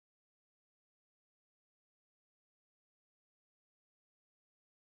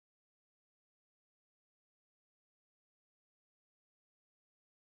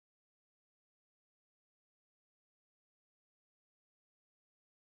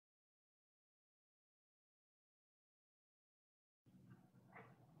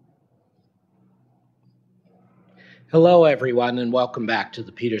Hello, everyone, and welcome back to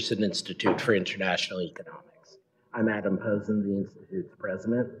the Peterson Institute for International Economics. I'm Adam Posen, the Institute's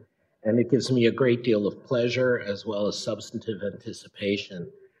president, and it gives me a great deal of pleasure as well as substantive anticipation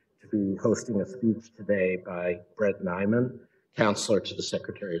to be hosting a speech today by Brent Neiman, counselor to the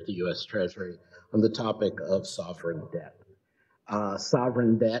Secretary of the U.S. Treasury, on the topic of sovereign debt.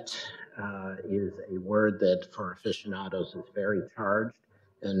 Sovereign debt is a word that for aficionados is very charged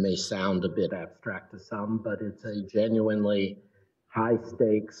and may sound a bit abstract to some, but it's a genuinely high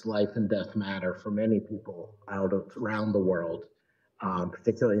stakes life and death matter for many people around the world,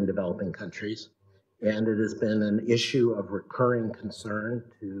 particularly in developing countries. And it has been an issue of recurring concern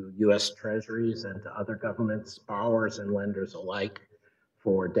to US treasuries and to other governments, borrowers and lenders alike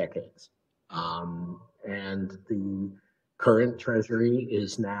for decades. And the current treasury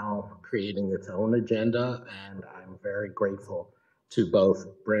is now creating its own agenda, and I'm very grateful to both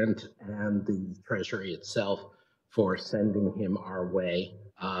Brent and the Treasury itself for sending him our way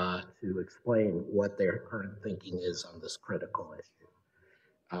to explain what their current thinking is on this critical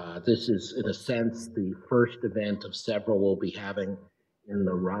issue. This is, in a sense, the first event of several we'll be having in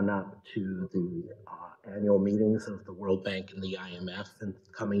the run-up to the annual meetings of the World Bank and the IMF in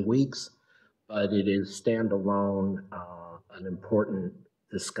the coming weeks, but it is standalone, an important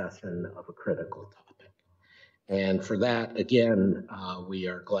discussion of a critical topic. And for that, again, we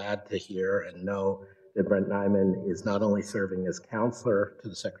are glad to hear and know that Brent Neiman is not only serving as counselor to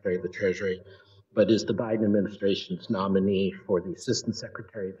the Secretary of the Treasury, but is the Biden administration's nominee for the Assistant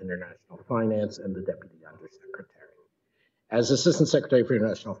Secretary of International Finance and the Deputy Undersecretary. As Assistant Secretary for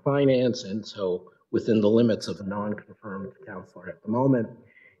International Finance, and so within the limits of a non-confirmed counselor at the moment,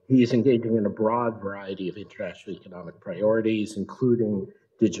 he is engaging in a broad variety of international economic priorities, including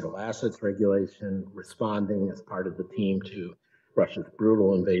digital assets regulation, responding as part of the team to Russia's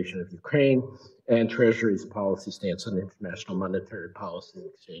brutal invasion of Ukraine, and Treasury's policy stance on international monetary policy,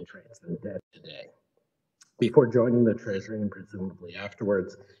 exchange rates, and debt today. Before joining the Treasury, and presumably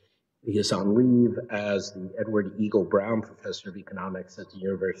afterwards, he is on leave as the Edward Eagle Brown Professor of Economics at the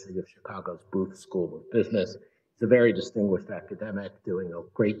University of Chicago's Booth School of Business. He's a very distinguished academic doing a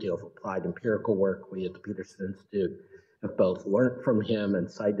great deal of applied empirical work. We at the Peterson Institute have both learned from him and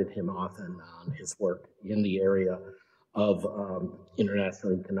cited him often on his work in the area of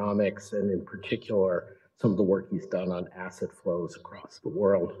international economics, and in particular, some of the work he's done on asset flows across the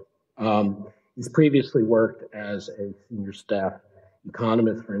world. He's previously worked as a senior staff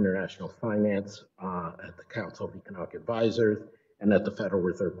economist for international finance at the Council of Economic Advisors and at the Federal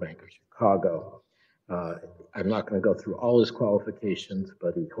Reserve Bank of Chicago. I'm not going to go through all his qualifications,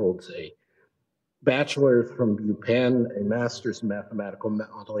 but he holds a bachelor's from UPenn, a master's in mathematical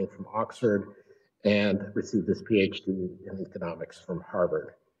modeling from Oxford, and received his PhD in economics from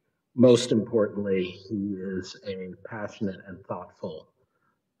Harvard. Most importantly, he is a passionate and thoughtful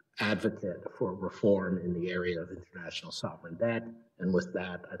advocate for reform in the area of international sovereign debt. And with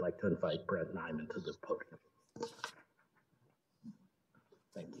that, I'd like to invite Brent Neiman to the podium.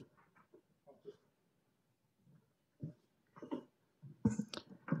 Thank you.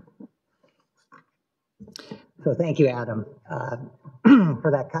 So thank you, Adam,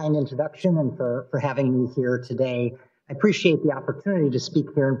 for that kind introduction and for having me here today. I appreciate the opportunity to speak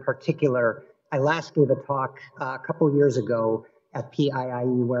here in particular. I last gave a talk a couple years ago at PIIE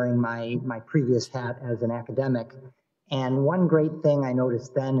wearing my previous hat as an academic. And one great thing I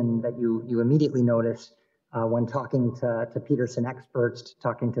noticed then, and that you immediately noticed when talking to Peterson experts,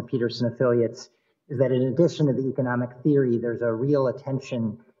 talking to Peterson affiliates, is that in addition to the economic theory, there's a real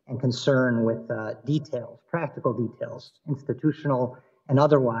attention and concern with details, practical details, institutional and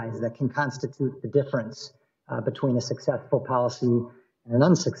otherwise, that can constitute the difference between a successful policy and an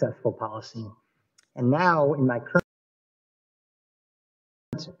unsuccessful policy. And now in my current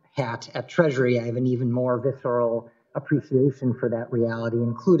hat at Treasury, I have an even more visceral appreciation for that reality,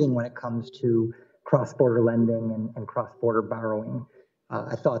 including when it comes to cross-border lending and cross-border borrowing.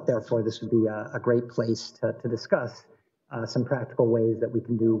 I thought, therefore, this would be a great place to discuss some practical ways that we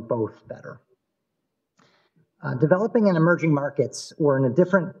can do both better. Developing and emerging markets were in a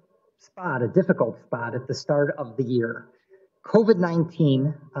different spot, a difficult spot at the start of the year.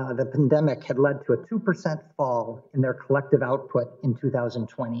 COVID-19, the pandemic, had led to a 2% fall in their collective output in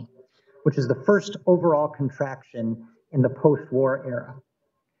 2020, which is the first overall contraction in the post-war era.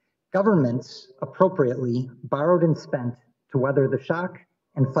 Governments, appropriately, borrowed and spent to weather the shock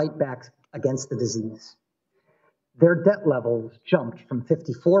and fight back against the disease. Their debt levels jumped from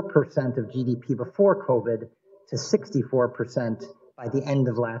 54% of GDP before COVID to 64% by the end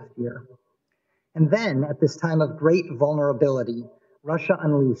of last year. And then, at this time of great vulnerability, Russia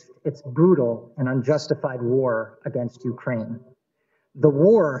unleashed its brutal and unjustified war against Ukraine. The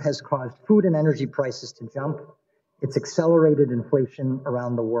war has caused food and energy prices to jump. It's accelerated inflation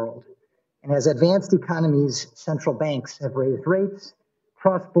around the world. And as advanced economies, central banks have raised rates,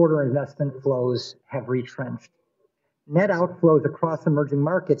 cross-border investment flows have retrenched. Net outflows across emerging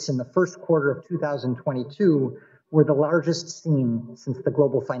markets in the first quarter of 2022 were the largest seen since the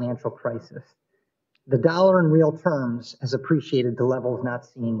global financial crisis. The dollar in real terms has appreciated to levels not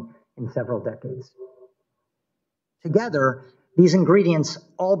seen in several decades. Together, these ingredients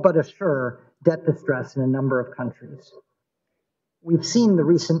all but assure debt distress in a number of countries. We've seen the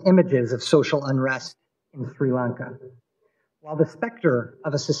recent images of social unrest in Sri Lanka. While the specter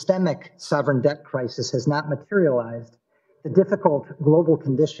of a systemic sovereign debt crisis has not materialized, the difficult global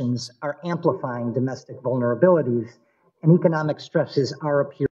conditions are amplifying domestic vulnerabilities, and economic stresses are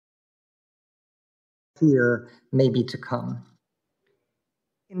appearing here maybe to come.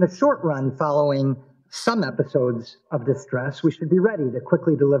 In the short run, following some episodes of distress, we should be ready to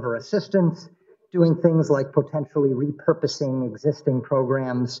quickly deliver assistance, doing things like potentially repurposing existing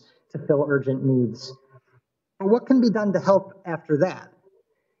programs to fill urgent needs. But what can be done to help after that?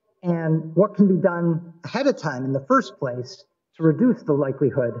 And what can be done ahead of time in the first place to reduce the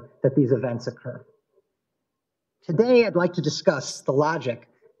likelihood that these events occur? Today, I'd like to discuss the logic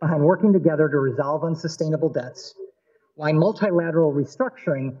behind working together to resolve unsustainable debts, why multilateral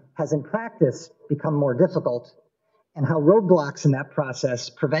restructuring has in practice become more difficult, and how roadblocks in that process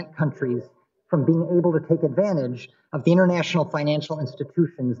prevent countries from being able to take advantage of the international financial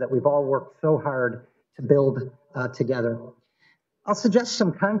institutions that we've all worked so hard to build together. I'll suggest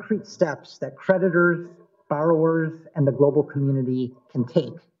some concrete steps that creditors, borrowers, and the global community can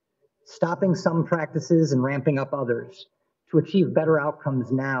take, stopping some practices and ramping up others to achieve better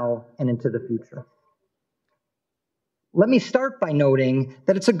outcomes now and into the future. Let me start by noting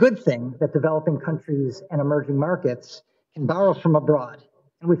that it's a good thing that developing countries and emerging markets can borrow from abroad,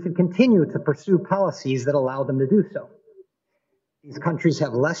 and we should continue to pursue policies that allow them to do so. These countries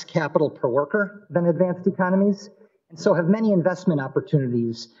have less capital per worker than advanced economies, and so have many investment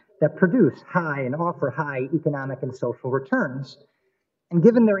opportunities that produce high and offer high economic and social returns. And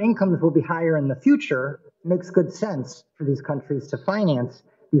given their incomes will be higher in the future, it makes good sense for these countries to finance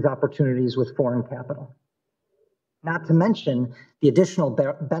these opportunities with foreign capital. Not to mention the additional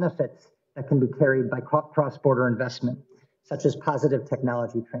benefits that can be carried by cross-border investment, such as positive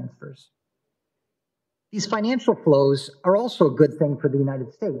technology transfers. These financial flows are also a good thing for the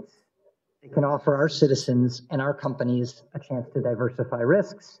United States. They can offer our citizens and our companies a chance to diversify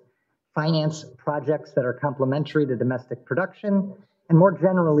risks, finance projects that are complementary to domestic production, and more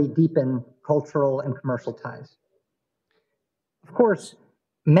generally deepen cultural and commercial ties. Of course,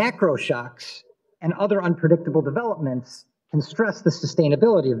 macro shocks and other unpredictable developments can stress the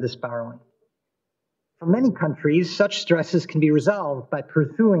sustainability of this borrowing. For many countries, such stresses can be resolved by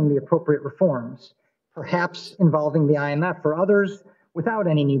pursuing the appropriate reforms, perhaps involving the IMF or others without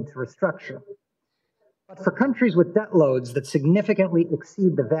any need to restructure. But for countries with debt loads that significantly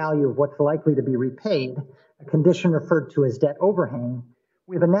exceed the value of what's likely to be repaid, a condition referred to as debt overhang,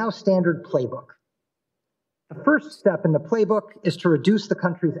 we have a now standard playbook. The first step in the playbook is to reduce the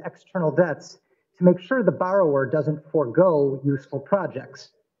country's external debts to make sure the borrower doesn't forego useful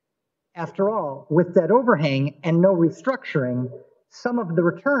projects. After all, with debt overhang and no restructuring, some of the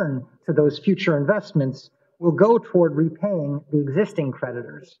return to those future investments will go toward repaying the existing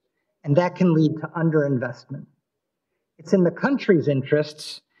creditors, and that can lead to underinvestment. It's in the country's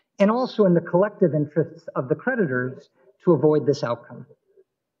interests and also in the collective interests of the creditors to avoid this outcome.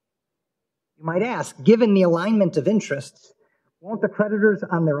 You might ask, given the alignment of interests, won't the creditors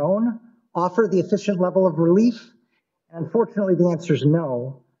on their own offer the efficient level of relief? And unfortunately, the answer is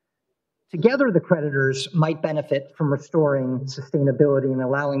no. Together, the creditors might benefit from restoring sustainability and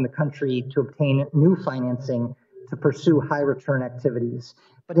allowing the country to obtain new financing to pursue high return activities.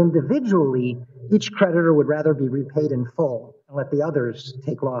 But individually, each creditor would rather be repaid in full and let the others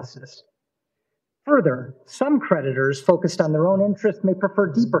take losses. Further, some creditors focused on their own interest may prefer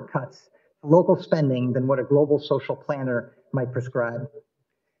deeper cuts to local spending than what a global social planner might prescribe.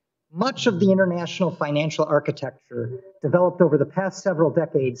 Much of the international financial architecture developed over the past several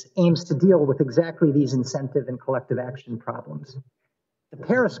decades aims to deal with exactly these incentive and collective action problems. The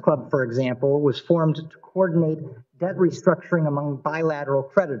Paris Club, for example, was formed to coordinate debt restructuring among bilateral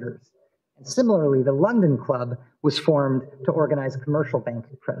creditors. And similarly, the London Club was formed to organize commercial bank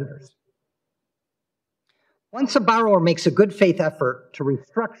creditors. Once a borrower makes a good faith effort to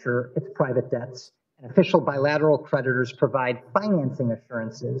restructure its private debts, and official bilateral creditors provide financing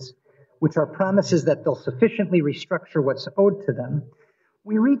assurances, which are promises that they'll sufficiently restructure what's owed to them,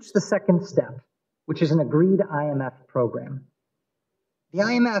 we reach the second step, which is an agreed IMF program. The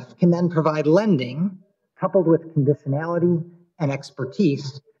IMF can then provide lending, coupled with conditionality and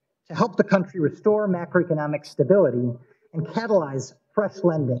expertise, to help the country restore macroeconomic stability and catalyze fresh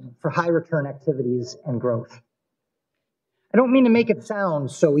lending for high return activities and growth. I don't mean to make it sound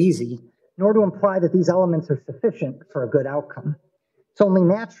so easy, nor to imply that these elements are sufficient for a good outcome. It's only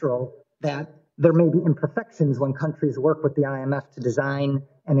natural that there may be imperfections when countries work with the IMF to design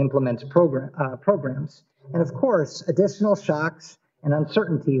and implement programs. And of course, additional shocks and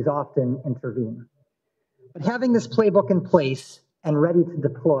uncertainties often intervene. But having this playbook in place and ready to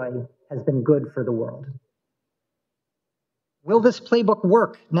deploy has been good for the world. Will this playbook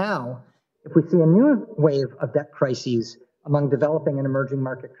work now if we see a new wave of debt crises among developing and emerging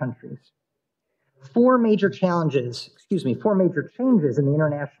market countries? Four major changes in the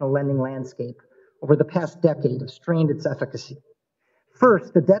international lending landscape over the past decade have strained its efficacy.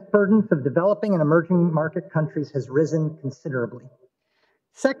 First, the debt burdens of developing and emerging market countries has risen considerably.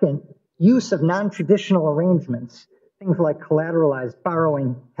 Second, use of non-traditional arrangements, things like collateralized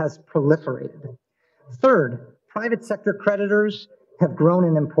borrowing, has proliferated. Third, private sector creditors have grown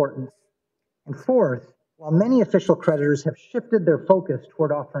in importance. And fourth, while many official creditors have shifted their focus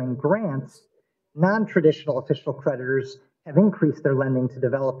toward offering grants, non-traditional official creditors have increased their lending to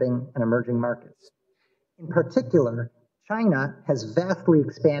developing and emerging markets. In particular, China has vastly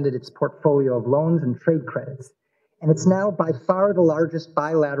expanded its portfolio of loans and trade credits, and it's now by far the largest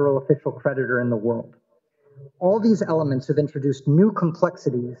bilateral official creditor in the world. All these elements have introduced new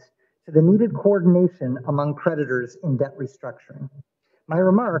complexities to the needed coordination among creditors in debt restructuring. My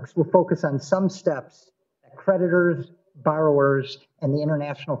remarks will focus on some steps that creditors, borrowers, and the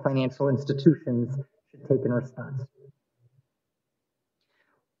international financial institutions should take in response.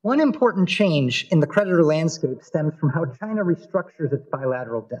 One important change in the creditor landscape stems from how China restructures its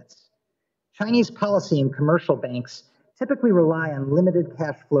bilateral debts. Chinese policy and commercial banks typically rely on limited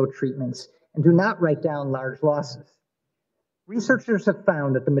cash flow treatments and do not write down large losses. Researchers have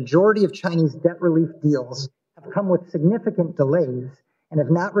found that the majority of Chinese debt relief deals have come with significant delays and have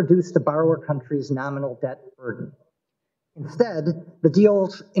not reduced the borrower country's nominal debt burden. Instead, the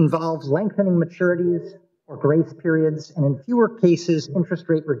deals involve lengthening maturities or grace periods, and in fewer cases, interest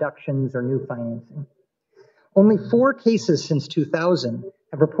rate reductions or new financing. Only 4 cases since 2000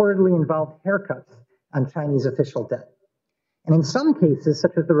 have reportedly involved haircuts on Chinese official debt. And in some cases,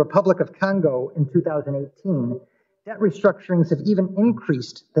 such as the Republic of Congo in 2018, debt restructurings have even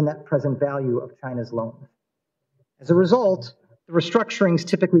increased the net present value of China's loans. As a result, the restructurings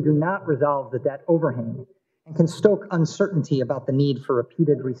typically do not resolve the debt overhang and can stoke uncertainty about the need for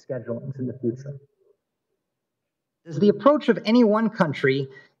repeated reschedulings in the future. Does the approach of any one country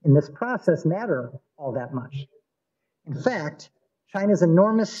in this process matter all that much? In fact, China's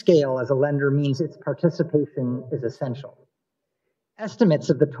enormous scale as a lender means its participation is essential.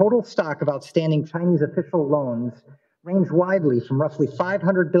 Estimates of the total stock of outstanding Chinese official loans range widely from roughly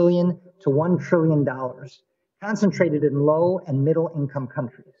 $500 billion to $1 trillion, concentrated in low and middle income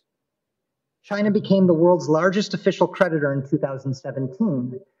countries. China became the world's largest official creditor in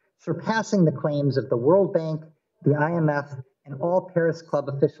 2017, surpassing the claims of the World Bank, the IMF, and all Paris Club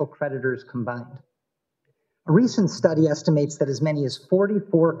official creditors combined. A recent study estimates that as many as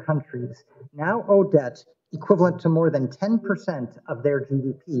 44 countries now owe debt equivalent to more than 10% of their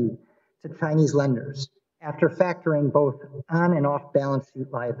GDP to Chinese lenders, after factoring both on and off balance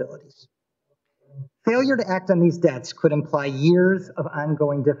sheet liabilities. Failure to act on these debts could imply years of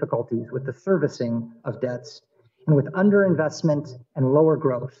ongoing difficulties with the servicing of debts and with underinvestment and lower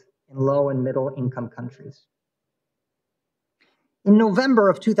growth in low and middle income countries. In November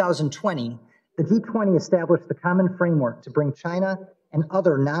of 2020, the G20 established the common framework to bring China and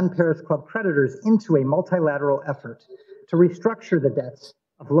other non-Paris Club creditors into a multilateral effort to restructure the debts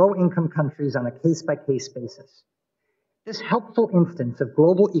of low-income countries on a case-by-case basis. This helpful instance of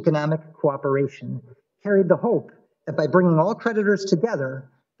global economic cooperation carried the hope that by bringing all creditors together,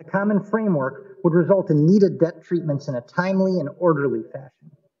 the common framework would result in needed debt treatments in a timely and orderly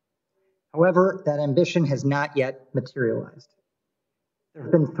fashion. However, that ambition has not yet materialized. There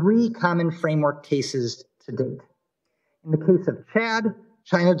have been 3 common framework cases to date. In the case of Chad,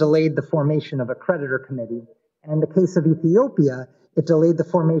 China delayed the formation of a creditor committee, and in the case of Ethiopia, it delayed the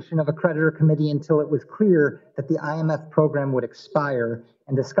formation of a creditor committee until it was clear that the IMF program would expire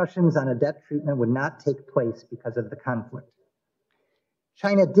and discussions on a debt treatment would not take place because of the conflict.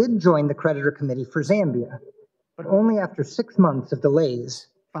 China did join the creditor committee for Zambia, but only after 6 months of delays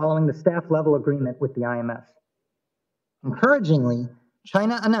following the staff-level agreement with the IMF. Encouragingly,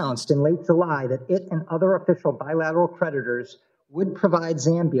 China announced in late July that it and other official bilateral creditors would provide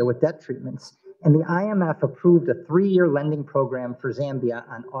Zambia with debt treatments, and the IMF approved a 3-year lending program for Zambia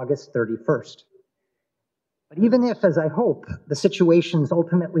on August 31st. But even if, as I hope, the situations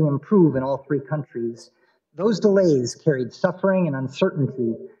ultimately improve in all 3 countries, those delays carried suffering and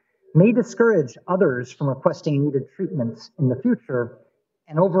uncertainty, may discourage others from requesting needed treatments in the future,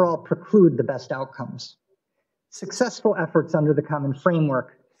 and overall preclude the best outcomes. Successful efforts under the Common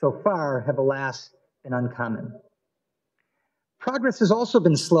Framework so far have, alas, been uncommon. Progress has also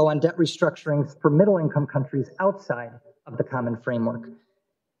been slow on debt restructurings for middle-income countries outside of the Common Framework.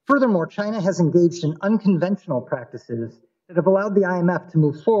 Furthermore, China has engaged in unconventional practices that have allowed the IMF to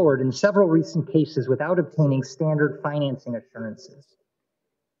move forward in several recent cases without obtaining standard financing assurances.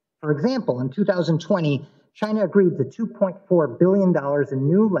 For example, in 2020, China agreed to $2.4 billion in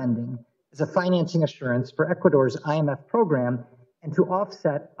new lending as a financing assurance for Ecuador's IMF program and to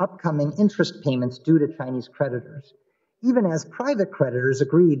offset upcoming interest payments due to Chinese creditors, even as private creditors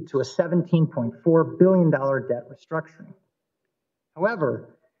agreed to a $17.4 billion debt restructuring.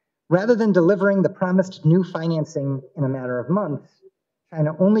 However, rather than delivering the promised new financing in a matter of months,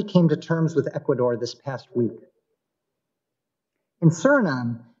 China only came to terms with Ecuador this past week. In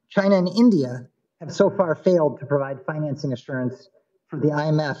Suriname, China and India have so far failed to provide financing assurance for the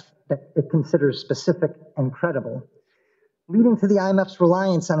IMF that it considers specific and credible, leading to the IMF's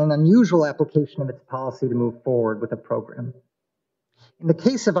reliance on an unusual application of its policy to move forward with a program. In the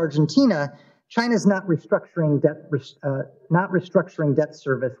case of Argentina, China is not restructuring debt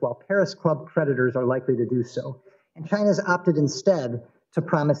service while Paris Club creditors are likely to do so, and China has opted instead to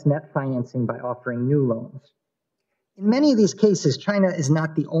promise net financing by offering new loans. In many of these cases, China is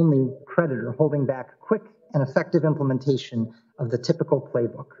not the only creditor holding back quick and effective implementation of the typical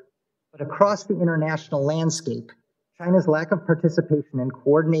playbook. But across the international landscape, China's lack of participation in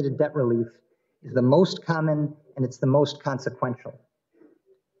coordinated debt relief is the most common and it's the most consequential.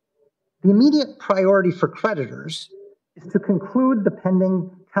 The immediate priority for creditors is to conclude the pending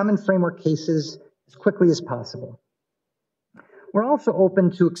Common Framework cases as quickly as possible. We're also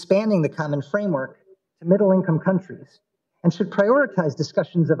open to expanding the Common Framework to middle-income countries and should prioritize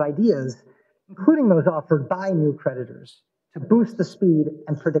discussions of ideas, including those offered by new creditors, to boost the speed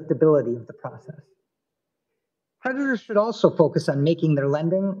and predictability of the process. Creditors should also focus on making their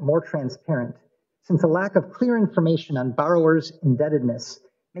lending more transparent, since a lack of clear information on borrowers' indebtedness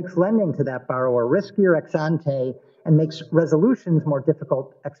makes lending to that borrower riskier ex ante and makes resolutions more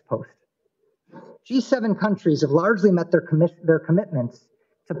difficult ex post. G7 countries have largely met their commitments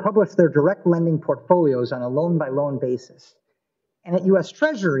to publish their direct lending portfolios on a loan-by-loan basis. And at US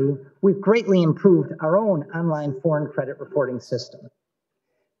Treasury, we've greatly improved our own online foreign credit reporting system.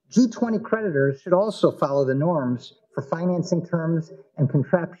 G20 creditors should also follow the norms for financing terms and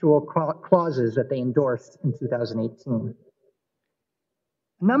contractual clauses that they endorsed in 2018.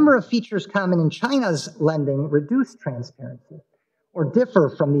 A number of features common in China's lending reduce transparency or differ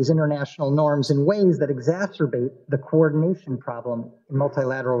from these international norms in ways that exacerbate the coordination problem in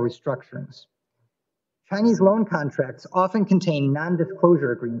multilateral restructurings. Chinese loan contracts often contain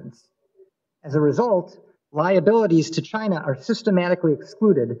non-disclosure agreements. As a result, liabilities to China are systematically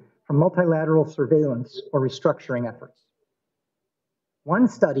excluded from multilateral surveillance or restructuring efforts. One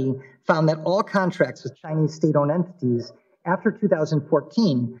study found that all contracts with Chinese state-owned entities after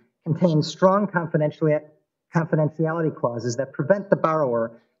 2014 contain strong confidentiality clauses that prevent the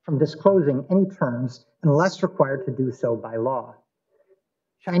borrower from disclosing any terms unless required to do so by law.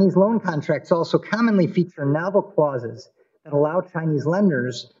 Chinese loan contracts also commonly feature novel clauses that allow Chinese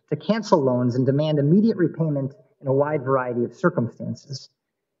lenders to cancel loans and demand immediate repayment in a wide variety of circumstances.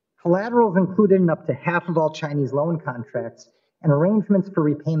 Collateral is included in up to half of all Chinese loan contracts, and arrangements for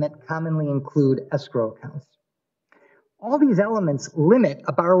repayment commonly include escrow accounts. All these elements limit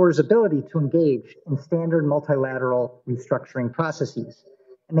a borrower's ability to engage in standard multilateral restructuring processes,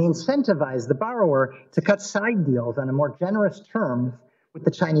 and they incentivize the borrower to cut side deals on a more generous terms with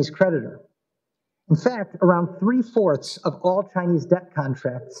the Chinese creditor. In fact, around 3/4 of all Chinese debt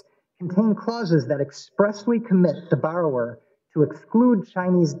contracts contain clauses that expressly commit the borrower to exclude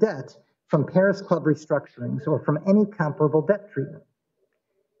Chinese debt from Paris Club restructurings or from any comparable debt treatment.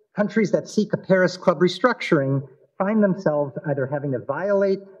 Countries that seek a Paris Club restructuring find themselves either having to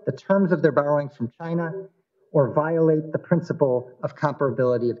violate the terms of their borrowing from China or violate the principle of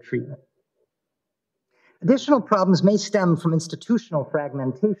comparability of treatment. Additional problems may stem from institutional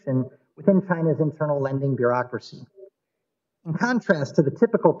fragmentation within China's internal lending bureaucracy. In contrast to the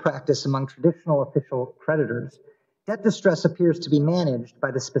typical practice among traditional official creditors, debt distress appears to be managed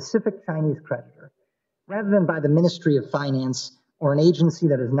by the specific Chinese creditor, rather than by the Ministry of Finance or an agency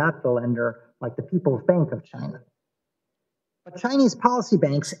that is not the lender, like the People's Bank of China. But Chinese policy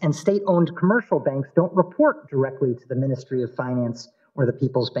banks and state-owned commercial banks don't report directly to the Ministry of Finance or the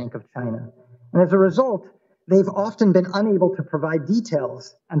People's Bank of China. And as a result, they've often been unable to provide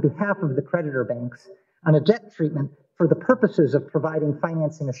details on behalf of the creditor banks on a debt treatment for the purposes of providing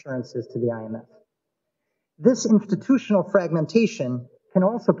financing assurances to the IMF. This institutional fragmentation can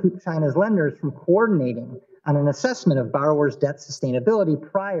also keep China's lenders from coordinating on an assessment of borrowers' debt sustainability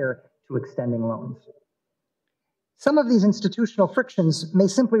prior to extending loans. Some of these institutional frictions may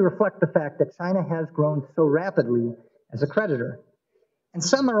simply reflect the fact that China has grown so rapidly as a creditor, and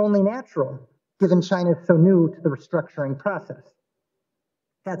some are only natural, given China is so new to the restructuring process.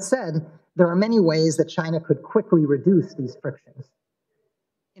 That said, there are many ways that China could quickly reduce these frictions.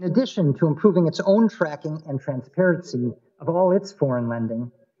 In addition to improving its own tracking and transparency of all its foreign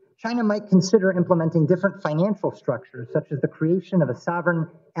lending, China might consider implementing different financial structures, such as the creation of a sovereign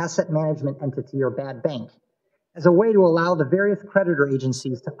asset management entity or bad bank, as a way to allow the various creditor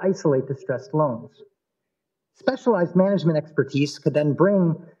agencies to isolate distressed loans. Specialized management expertise could then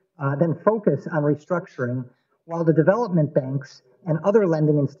focus on restructuring, while the development banks and other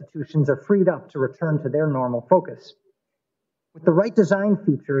lending institutions are freed up to return to their normal focus. With the right design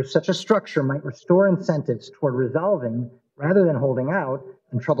features, such a structure might restore incentives toward resolving, rather than holding out,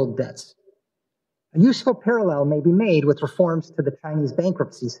 untroubled debts. A useful parallel may be made with reforms to the Chinese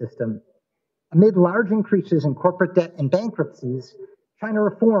bankruptcy system. Amid large increases in corporate debt and bankruptcies, China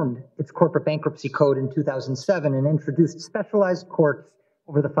reformed its corporate bankruptcy code in 2007 and introduced specialized courts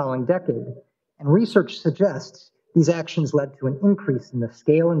over the following decade. And research suggests these actions led to an increase in the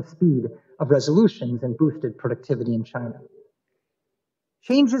scale and speed of resolutions and boosted productivity in China.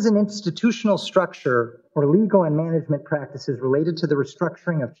 Changes in institutional structure or legal and management practices related to the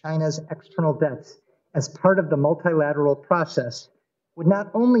restructuring of China's external debts as part of the multilateral process would not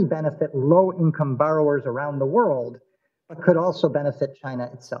only benefit low-income borrowers around the world, but could also benefit China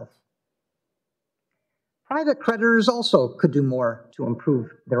itself. Private creditors also could do more to improve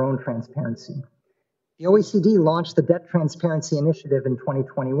their own transparency. The OECD launched the Debt Transparency Initiative in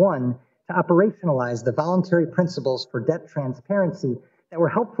 2021 to operationalize the voluntary principles for debt transparency that were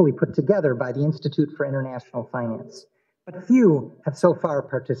helpfully put together by the Institute for International Finance, but few have so far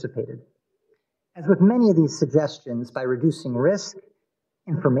participated. As with many of these suggestions, by reducing risk,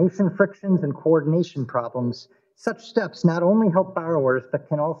 information frictions, and coordination problems, such steps not only help borrowers, but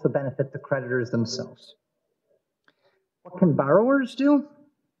can also benefit the creditors themselves. What can borrowers do?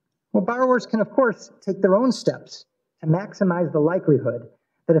 Well, borrowers can, of course, take their own steps to maximize the likelihood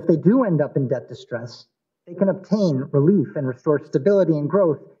that if they do end up in debt distress, they can obtain relief and restore stability and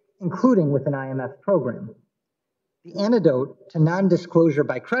growth, including with an IMF program. The antidote to non-disclosure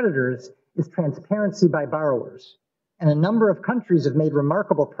by creditors is transparency by borrowers, and a number of countries have made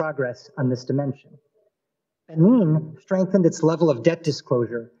remarkable progress on this dimension. Benin strengthened its level of debt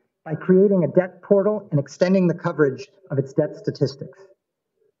disclosure by creating a debt portal and extending the coverage of its debt statistics.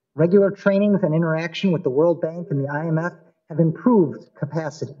 Regular trainings and interaction with the World Bank and the IMF have improved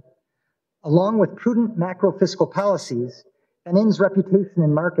capacity. Along with prudent macro-fiscal policies, Benin's reputation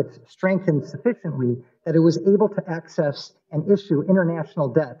in markets strengthened sufficiently that it was able to access and issue international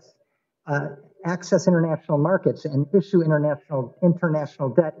debts, access international markets and issue international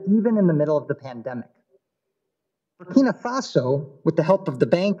debt even in the middle of the pandemic. Burkina Faso, with the help of the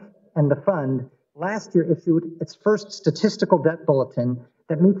bank and the fund, last year issued its first statistical debt bulletin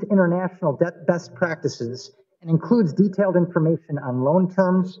that meets international debt best practices and includes detailed information on loan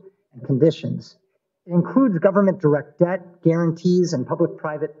terms and conditions. It includes government direct debt, guarantees, and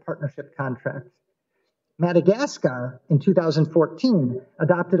public-private partnership contracts. Madagascar, in 2014,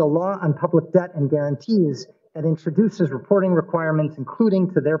 adopted a law on public debt and guarantees that introduces reporting requirements,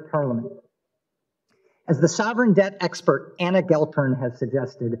 including to their parliament. As the sovereign debt expert Anna Gelpern has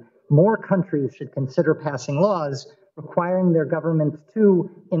suggested, more countries should consider passing laws requiring their governments to,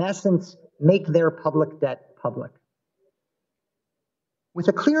 in essence, make their public debt public. With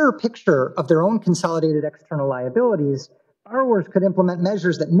a clearer picture of their own consolidated external liabilities, borrowers could implement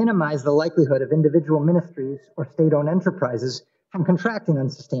measures that minimize the likelihood of individual ministries or state-owned enterprises from contracting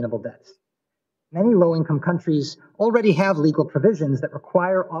unsustainable debts. Many low-income countries already have legal provisions that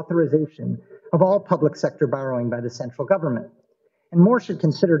require authorization of all public sector borrowing by the central government, and more should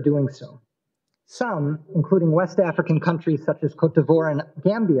consider doing so. Some, including West African countries such as Cote d'Ivoire and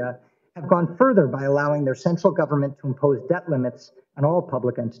Gambia, have gone further by allowing their central government to impose debt limits on all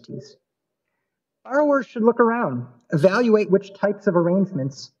public entities. Borrowers should look around, evaluate which types of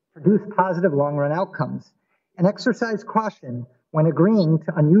arrangements produce positive long-run outcomes, and exercise caution when agreeing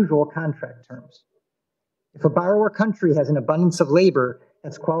to unusual contract terms. If a borrower country has an abundance of labor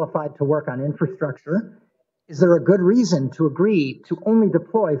that's qualified to work on infrastructure, is there a good reason to agree to only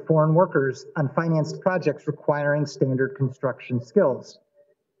deploy foreign workers on financed projects requiring standard construction skills?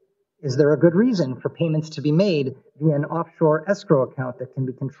 Is there a good reason for payments to be made via an offshore escrow account that can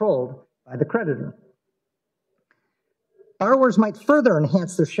be controlled by the creditor? Borrowers might further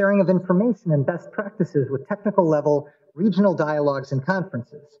enhance their sharing of information and best practices with technical level regional dialogues and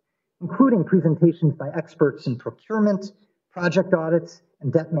conferences, including presentations by experts in procurement, project audits,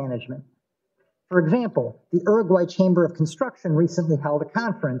 and debt management. For example, the Uruguay Chamber of Construction recently held a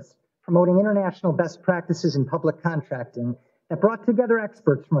conference promoting international best practices in public contracting that brought together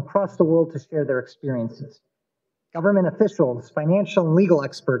experts from across the world to share their experiences. Government officials, financial and legal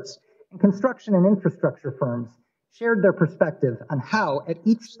experts, and construction and infrastructure firms shared their perspective on how, at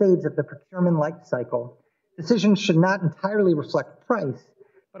each stage of the procurement life cycle, decisions should not entirely reflect price,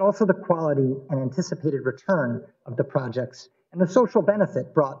 but also the quality and anticipated return of the projects and the social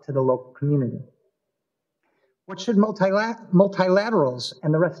benefit brought to the local community. What should multilaterals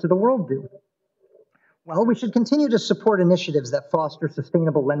and the rest of the world do? Well, we should continue to support initiatives that foster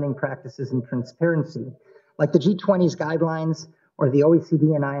sustainable lending practices and transparency, like the G20's guidelines or the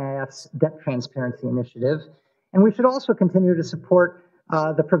OECD and IIF's Debt Transparency Initiative. And we should also continue to support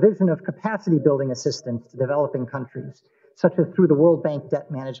the provision of capacity building assistance to developing countries, such as through the World Bank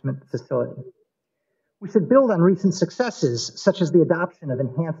Debt Management Facility. We should build on recent successes, such as the adoption of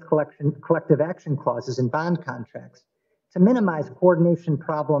enhanced collective action clauses in bond contracts, to minimize coordination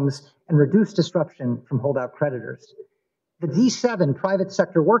problems and reduce disruption from holdout creditors. The G7 Private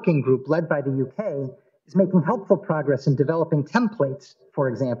Sector Working Group, led by the UK, is making helpful progress in developing templates, for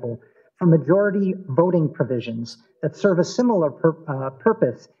example, for majority voting provisions that serve a similar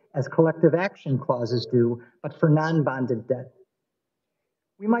purpose as collective action clauses do, but for non-bonded debt.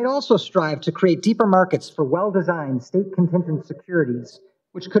 We might also strive to create deeper markets for well-designed state contingent securities,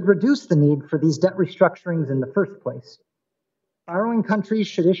 which could reduce the need for these debt restructurings in the first place. Borrowing countries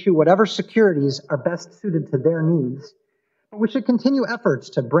should issue whatever securities are best suited to their needs, but we should continue efforts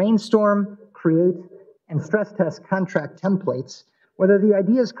to brainstorm, create, and stress test contract templates, whether the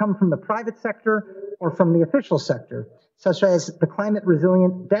ideas come from the private sector or from the official sector, such as the climate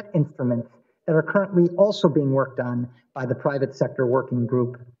resilient debt instruments that are currently also being worked on by the Private Sector Working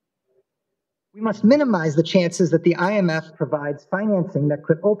Group. We must minimize the chances that the IMF provides financing that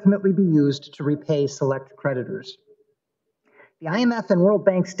could ultimately be used to repay select creditors. The IMF and World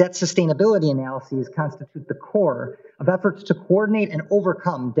Bank's debt sustainability analyses constitute the core of efforts to coordinate and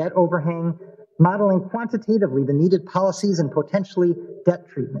overcome debt overhang, modeling quantitatively the needed policies and potentially debt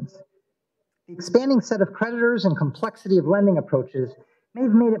treatments. The expanding set of creditors and complexity of lending approaches may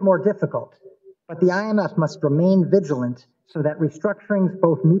have made it more difficult, but the IMF must remain vigilant so that restructurings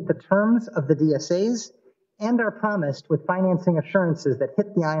both meet the terms of the DSAs and are promised with financing assurances that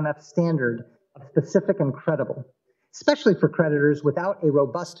hit the IMF standard of specific and credible, especially for creditors without a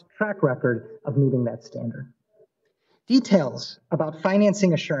robust track record of meeting that standard. Details about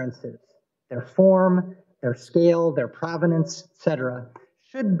financing assurances, their form, their scale, their provenance, etc.,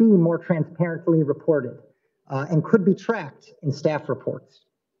 should be more transparently reported and could be tracked in staff reports.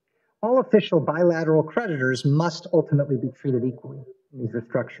 All official bilateral creditors must ultimately be treated equally in these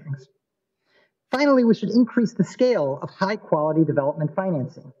restructurings. Finally, we should increase the scale of high-quality development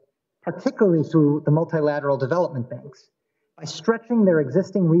financing, particularly through the multilateral development banks, by stretching their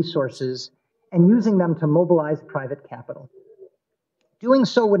existing resources and using them to mobilize private capital. Doing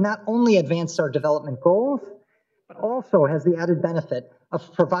so would not only advance our development goals, but also has the added benefit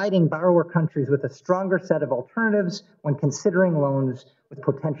of providing borrower countries with a stronger set of alternatives when considering loans with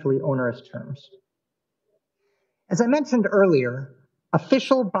potentially onerous terms. As I mentioned earlier,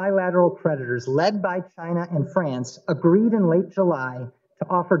 official bilateral creditors led by China and France agreed in late July to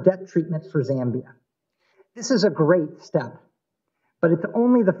offer debt treatment for Zambia. This is a great step, but it's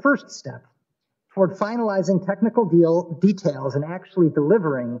only the first step toward finalizing technical details and actually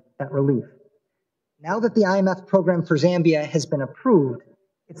delivering that relief. Now that the IMF program for Zambia has been approved,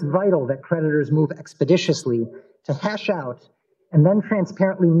 it's vital that creditors move expeditiously to hash out and then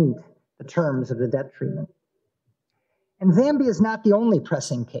transparently meet the terms of the debt treatment. And Zambia is not the only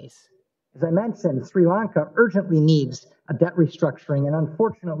pressing case. As I mentioned, Sri Lanka urgently needs a debt restructuring and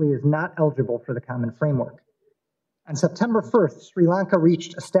unfortunately is not eligible for the common framework. On September 1st, Sri Lanka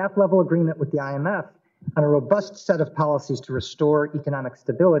reached a staff-level agreement with the IMF on a robust set of policies to restore economic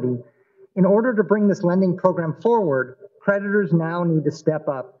stability. In order to bring this lending program forward, creditors now need to step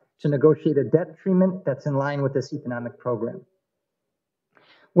up to negotiate a debt treatment that's in line with this economic program.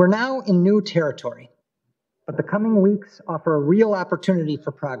 We're now in new territory, but the coming weeks offer a real opportunity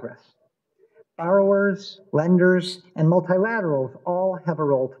for progress. Borrowers, lenders, and multilaterals all have a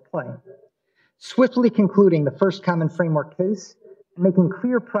role to play. Swiftly concluding the first common framework case and making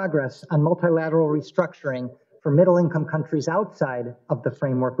clear progress on multilateral restructuring for middle-income countries outside of the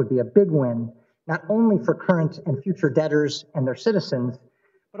framework would be a big win, not only for current and future debtors and their citizens,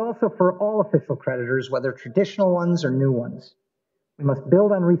 but also for all official creditors, whether traditional ones or new ones. We must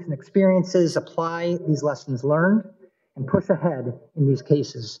build on recent experiences, apply these lessons learned, and push ahead in these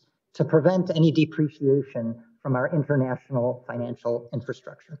cases to prevent any depreciation from our international financial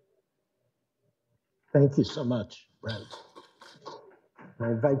infrastructure. Thank you so much, Brent.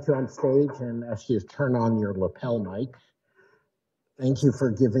 I invite you on stage and ask you to turn on your lapel mic. Thank you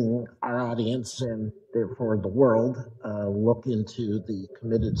for giving our audience and therefore the world a look into the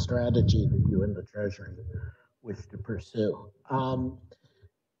committed strategy that you and the Treasury wish to pursue.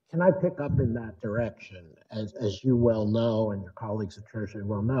 Can I pick up in that direction? As you well know, and your colleagues at Treasury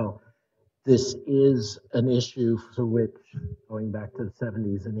well know, this is an issue for which, going back to the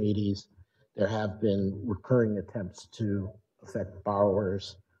 70s and 80s, there have been recurring attempts to affect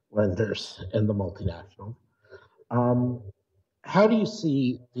borrowers, lenders, and the multinationals. How do you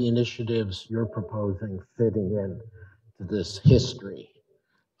see the initiatives you're proposing fitting in to this history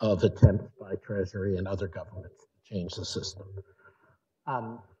of attempts by Treasury and other governments to change the system?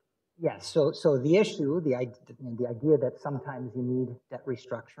 Yes, so the issue, the idea that sometimes you need debt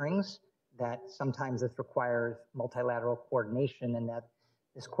restructurings, that sometimes this requires multilateral coordination, and that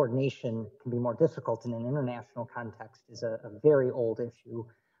this coordination can be more difficult in an international context is a very old issue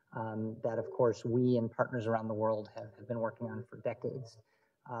that, of course, we and partners around the world have been working on for decades.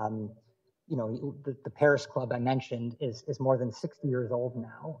 You know, the Paris Club I mentioned is more than 60 years old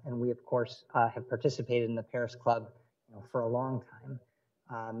now, and we, of course, have participated in the Paris Club, you know, for a long time.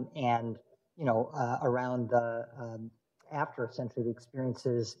 And, you know, around the, after essentially the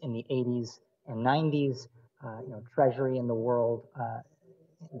experiences in the 80s and 90s, you know, Treasury and the world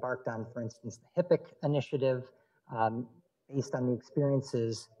embarked on, for instance, the HIPIC initiative, based on the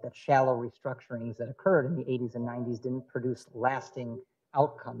experiences that shallow restructurings that occurred in the 80s and 90s didn't produce lasting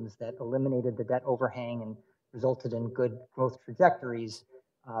outcomes that eliminated the debt overhang and resulted in good growth trajectories,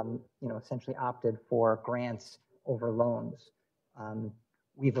 you know, essentially opted for grants over loans.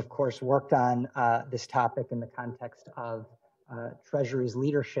 We've, of course, worked on this topic in the context of Treasury's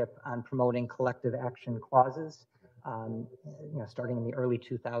leadership on promoting collective action clauses, you know, starting in the early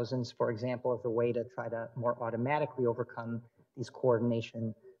 2000s, for example, as a way to try to more automatically overcome these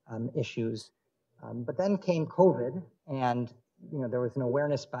coordination issues. But then came COVID, and, you know, there was an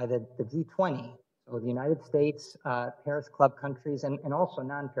awareness by the G20, so the United States, Paris Club countries, and also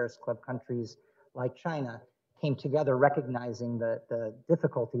non-Paris Club countries like China, came together recognizing the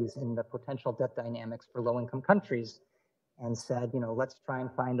difficulties in the potential debt dynamics for low-income countries and said, you know, let's try and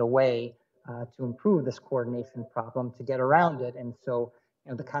find a way to improve this coordination problem, to get around it. And so,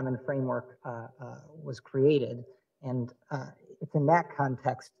 you know, the common framework was created. And it's in that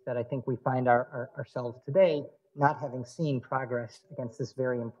context that I think we find ourselves today not having seen progress against this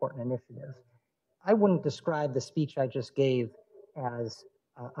very important initiative. I wouldn't describe the speech I just gave as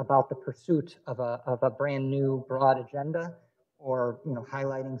about the pursuit of a brand new broad agenda or, you know,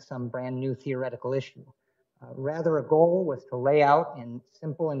 highlighting some brand new theoretical issue. Rather, a goal was to lay out in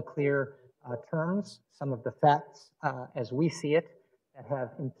simple and clear terms some of the facts as we see it that have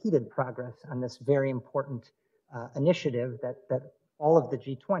impeded progress on this very important initiative that all of the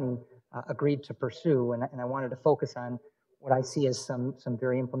G20 agreed to pursue. And I wanted to focus on what I see as some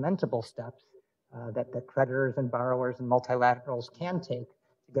very implementable steps that creditors and borrowers and multilaterals can take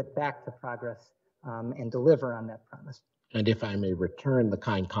to get back to progress and deliver on that promise. And if I may return the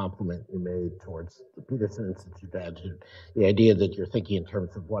kind compliment you made towards the Peterson Institute attitude, the idea that you're thinking in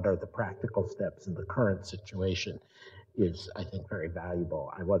terms of what are the practical steps in the current situation is, I think, very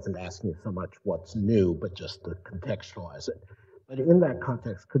valuable. I wasn't asking you so much what's new, but just to contextualize it. But in that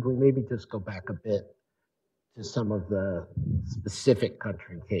context, could we maybe just go back a bit to some of the specific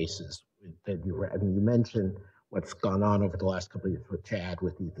country cases that you were, I mean, you mentioned what's gone on over the last couple of years with Chad,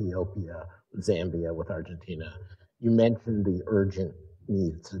 with Ethiopia, with Zambia, with Argentina. You mentioned the urgent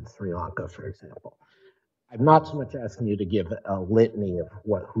needs in Sri Lanka, for example. I'm not so much asking you to give a litany of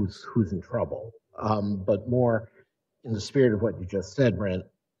who's in trouble, but more in the spirit of what you just said, Brent.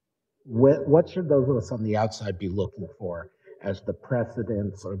 What should those of us on the outside be looking for as the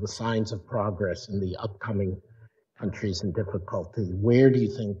precedents or the signs of progress in the upcoming countries in difficulty? Where do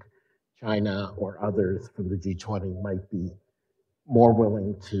you think China or others from the G20 might be more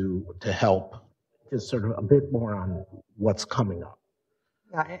willing to help? Just sort of a bit more on what's coming up.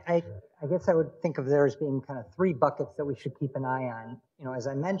 Yeah, I guess I would think of there as being kind of three buckets that we should keep an eye on. You know, as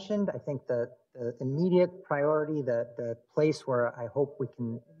I mentioned, I think the immediate priority, the place where I hope we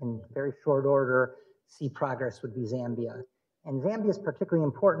can, in very short order, see progress would be Zambia. And Zambia is particularly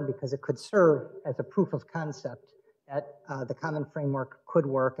important because it could serve as a proof of concept that the common framework could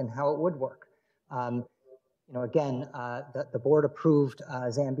work and how it would work. You know, again, the board approved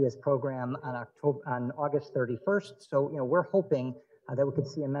Zambia's program on August 31st. So, you know, we're hoping that we could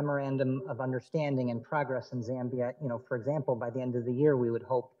see a memorandum of understanding and progress in Zambia. You know, for example, by the end of the year, we would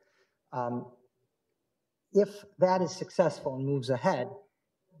hope. If that is successful and moves ahead,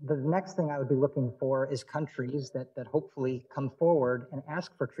 the next thing I would be looking for is countries that hopefully come forward and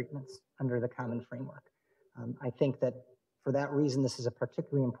ask for treatments under the common framework. I think that for that reason, this is a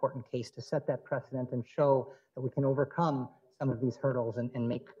particularly important case to set that precedent and show that we can overcome some of these hurdles and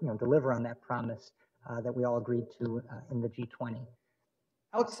make, you know, deliver on that promise that we all agreed to in the G20.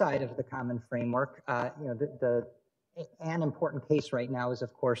 Outside of the common framework, you know, an important case right now is,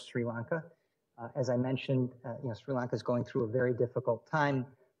 of course, Sri Lanka. As I mentioned, you know, Sri Lanka is going through a very difficult time,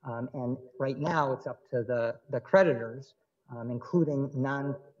 and right now it's up to the creditors, including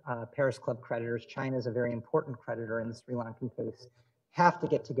non-Paris Club creditors. China is a very important creditor in the Sri Lankan case. Have to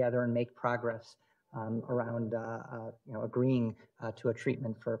get together and make progress around, you know, agreeing to a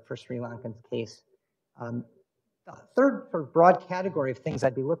treatment for Sri Lankan's case. The third sort of broad category of things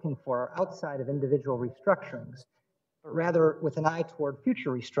I'd be looking for outside of individual restructurings, but rather with an eye toward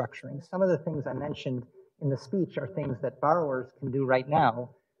future restructuring. Some of the things I mentioned in the speech are things that borrowers can do right now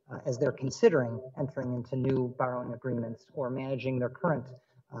as they're considering entering into new borrowing agreements or managing their current,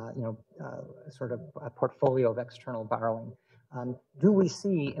 you know, sort of portfolio of external borrowing. Do we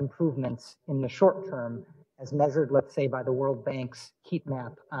see improvements in the short term as measured, let's say, by the World Bank's heat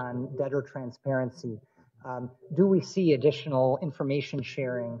map on debtor transparency? Do we see additional information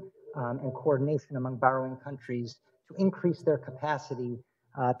sharing and coordination among borrowing countries to increase their capacity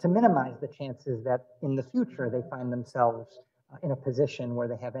to minimize the chances that in the future they find themselves in a position where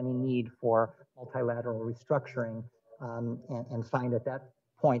they have any need for multilateral restructuring and find at that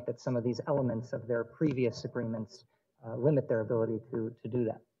point that some of these elements of their previous agreements limit their ability to do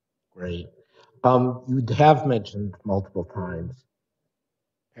that? Great. You have mentioned multiple times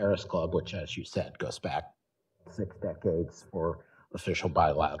Paris Club, which, as you said, goes back 6 decades for official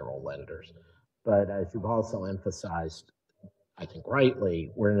bilateral lenders. But as you've also emphasized, I think rightly,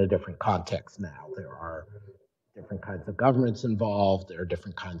 we're in a different context now. There are different kinds of governments involved. There are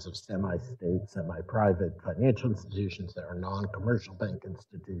different kinds of semi-state, semi-private financial institutions. There are non-commercial bank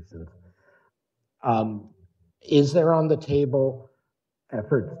institutions. Is there on the table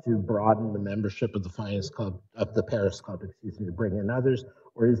efforts to broaden the membership of the Finance Club, of the Paris Club, excuse me, to bring in others?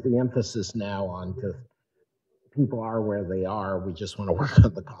 Or is the emphasis now on just people are where they are, we just want to work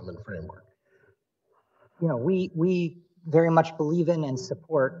on the common framework? You know, we very much believe in and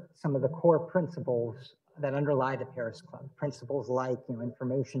support some of the core principles that underlie the Paris Club. Principles like, you know,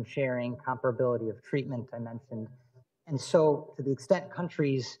 information sharing, comparability of treatment I mentioned. And so to the extent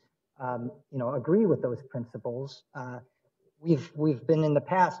countries, you know, agree with those principles, we've been in the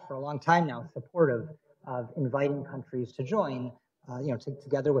past for a long time now supportive of inviting countries to join, you know,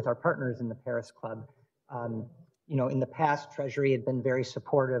 together with our partners in the Paris Club. You know, in the past, Treasury had been very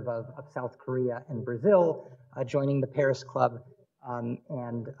supportive of South Korea and Brazil joining the Paris Club.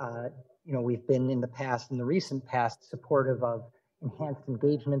 You know, we've been in the recent past, supportive of enhanced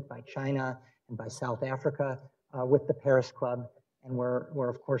engagement by China and by South Africa with the Paris Club. And we're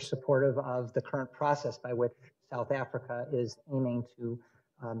of course supportive of the current process by which South Africa is aiming to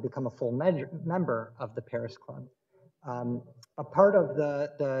become a full member of the Paris Club. A part of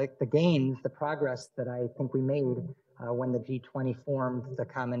the gains, the progress that I think we made when the G20 formed the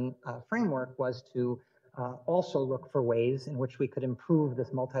common framework was to also look for ways in which we could improve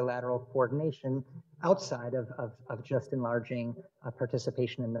this multilateral coordination outside of just enlarging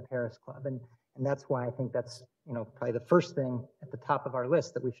participation in the Paris Club. And that's why I think that's, you know, probably the first thing at the top of our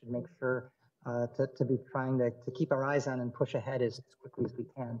list that we should make sure to be trying to keep our eyes on and push ahead as quickly as we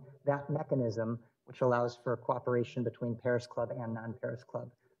can. That mechanism, which allows for cooperation between Paris Club and non-Paris Club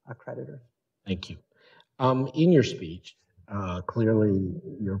creditors. Thank you. In your speech, clearly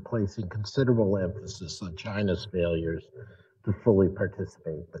you're placing considerable emphasis on China's failures to fully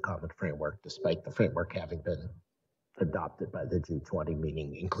participate in the common framework, despite the framework having been adopted by the G20,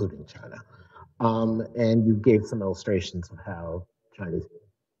 meaning including China. And you gave some illustrations of how Chinese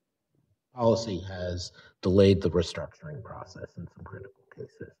policy has delayed the restructuring process in some critical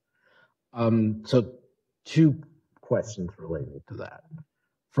cases. So 2 questions relating to that.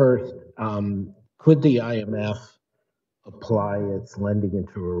 First, could the IMF apply its lending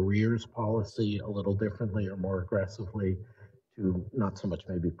into arrears policy a little differently or more aggressively to not so much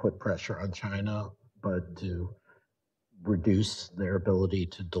maybe put pressure on China, but to reduce their ability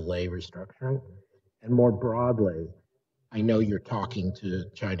to delay restructuring? And more broadly, I know you're talking to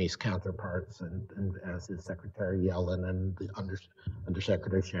Chinese counterparts, and as is Secretary Yellen and the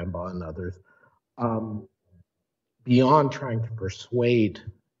Undersecretary Shanbao and others, um, beyond trying to persuade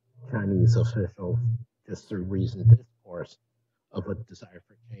Chinese officials just through reasoned discourse of a desire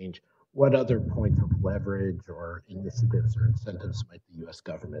for change, what other points of leverage or initiatives or incentives might the U.S.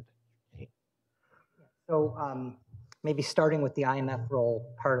 government take? So maybe starting with the IMF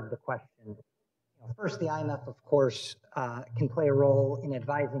role part of the question. First, the IMF, of course, can play a role in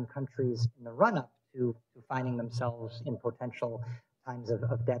advising countries in the run-up to finding themselves in potential times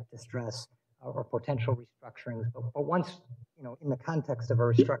of debt distress or potential restructurings. But once, in the context of a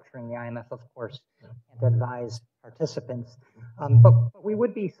restructuring, the IMF, of course, can't advise participants. But we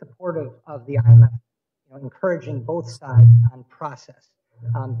would be supportive of the IMF, encouraging both sides on process,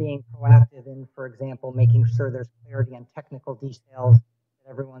 being proactive in, for example, making sure there's clarity on technical details, that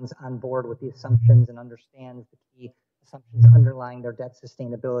everyone's on board with the assumptions and understands the key assumptions underlying their debt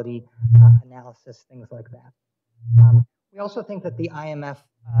sustainability analysis, things like that. We also think that the IMF,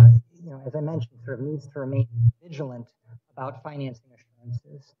 as I mentioned, sort of needs to remain vigilant about financing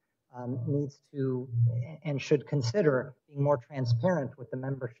assurances, needs to and should consider being more transparent with the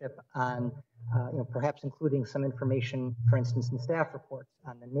membership on, perhaps including some information, for instance, in staff reports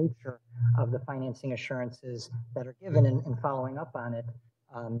on the nature of the financing assurances that are given and following up on it.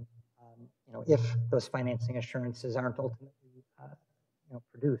 If those financing assurances aren't ultimately,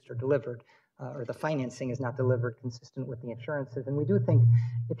 produced or delivered, or the financing is not delivered consistent with the assurances. And we do think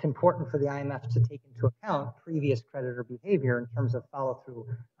it's important for the IMF to take into account previous creditor behavior in terms of follow through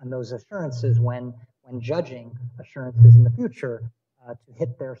on those assurances when judging assurances in the future to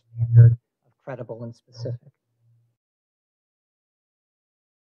hit their standard of credible and specific.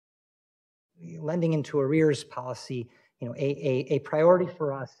 Lending into arrears policy, a priority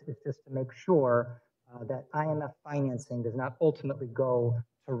for us is just to make sure that IMF financing does not ultimately go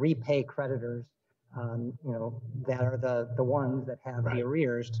to repay creditors, that are the ones that have the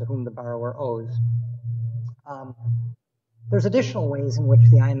arrears to whom the borrower owes. There's additional ways in which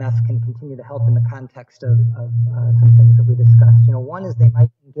the IMF can continue to help in the context of some things that we discussed. One is they might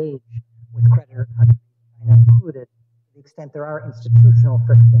engage with creditor countries, China included, to the extent there are institutional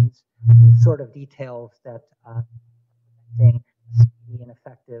frictions, these sort of details that are preventing a speedy and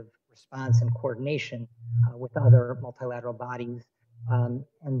effective response and coordination with other multilateral bodies.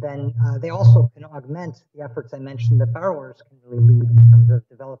 And then they also can augment the efforts I mentioned that borrowers can really lead in terms of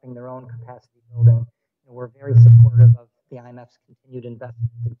developing their own capacity building. We're very supportive of the IMF's continued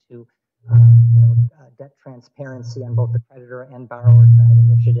investment into debt transparency on both the creditor and borrower side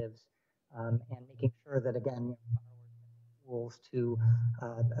initiatives, and making sure that, again, borrowers have tools to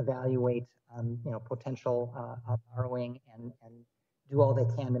evaluate potential borrowing and do all they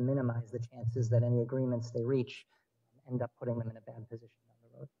can to minimize the chances that any agreements they reach end up putting them in a bad position down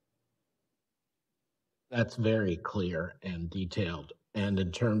the road. That's very clear and detailed. And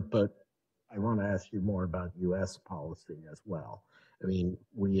but I want to ask you more about U.S. policy as well. I mean,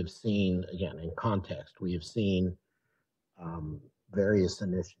 we have seen, again, in context, we have seen various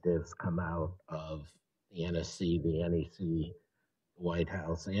initiatives come out of the NSC, the NEC, the White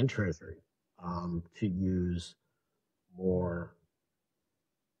House, and Treasury to use more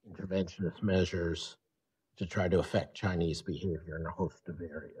interventionist measures to try to affect Chinese behavior in a host of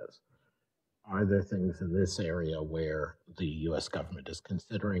areas. Are there things in this area where the U.S. government is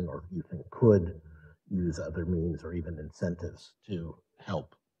considering or you think could use other means or even incentives to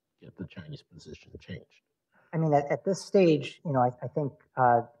help get the Chinese position changed? I mean, at this stage, I think,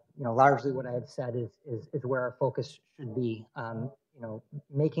 largely what I had said is where our focus should be.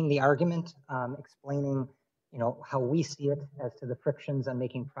 Making the argument, explaining, how we see it as to the frictions on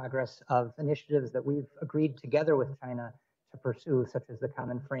making progress of initiatives that we've agreed together with China to pursue, such as the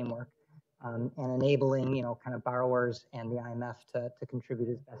common framework, and enabling, kind of borrowers and the IMF to contribute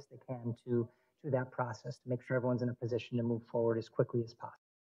as best they can to that process to make sure everyone's in a position to move forward as quickly as possible.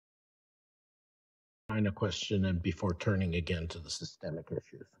 China question, and before turning again to the systemic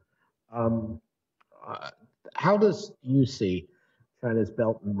issues. How do you see China's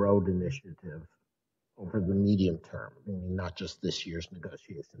Belt and Road Initiative over the medium term, meaning not just this year's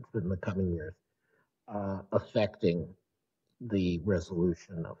negotiations, but in the coming years, affecting the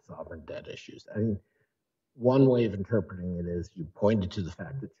resolution of sovereign debt issues? I mean, one way of interpreting it is you pointed to the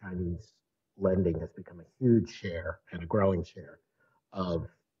fact that Chinese lending has become a huge share and a growing share of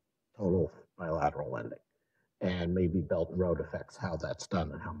total bilateral lending. and maybe Belt and Road affects how that's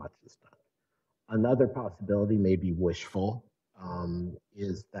done and how much is done. Another possibility, maybe wishful,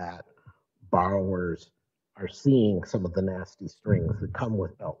 is that borrowers are seeing some of the nasty strings that come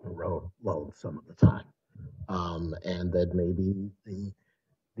with Belt and Road loans some of the time, and that maybe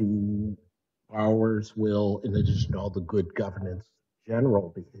the borrowers will, in addition to all the good governance,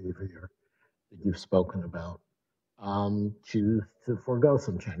 general behavior that you've spoken about, choose to forego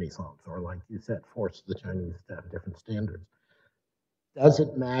some Chinese loans, or like you said, force the Chinese to have different standards. Does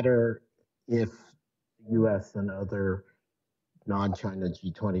it matter if the U.S. and other non-China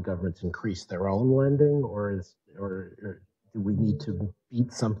G20 governments increase their own lending, or do we need to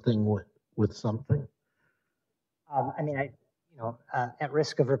beat something with something? I mean, at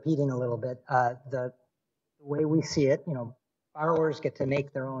risk of repeating a little bit, the way we see it, borrowers get to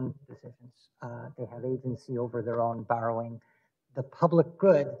make their own decisions. They have agency over their own borrowing. The public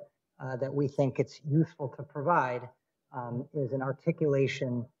good that we think it's useful to provide is an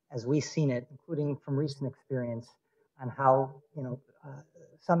articulation, as we've seen it, including from recent experience, on how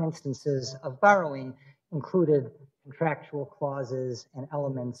some instances of borrowing included contractual clauses and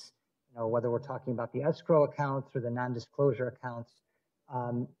elements, whether we're talking about the escrow accounts or the non-disclosure accounts,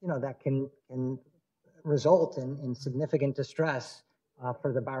 that can result in significant distress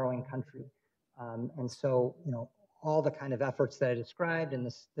for the borrowing country. And so, all the kind of efforts that I described in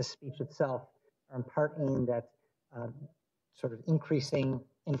this speech itself are in part aimed at sort of increasing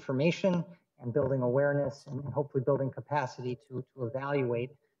information and building awareness and hopefully building capacity to evaluate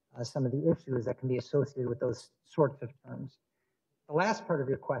some of the issues that can be associated with those sorts of terms. The last part of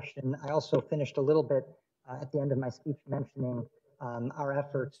your question, I also finished a little bit at the end of my speech mentioning our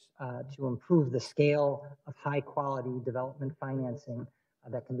efforts to improve the scale of high quality development financing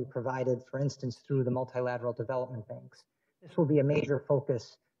that can be provided, for instance, through the multilateral development banks. This will be a major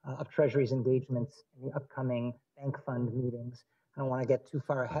focus of Treasury's engagements in the upcoming bank fund meetings. I don't want to get too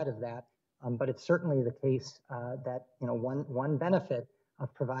far ahead of that, but it's certainly the case that one benefit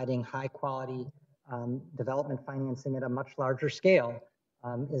of providing high quality development financing at a much larger scale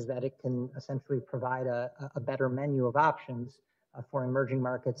is that it can essentially provide a better menu of options for emerging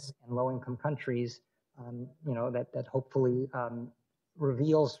markets and low-income countries, that hopefully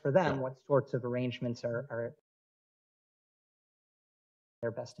reveals for them what sorts of arrangements are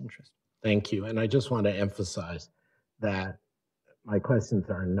their best interest. Thank you. And I just want to emphasize that my questions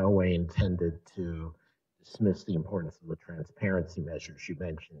are in no way intended to dismiss the importance of the transparency measures you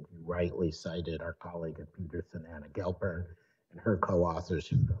mentioned. You rightly cited our colleague at Peterson, Anna Gelpern, and her co-authors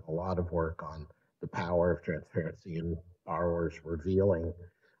who've done a lot of work on the power of transparency and borrowers revealing,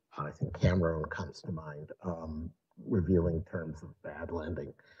 I think Cameron comes to mind, revealing terms of bad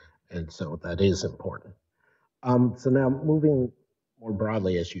lending. And so that is important. So now moving more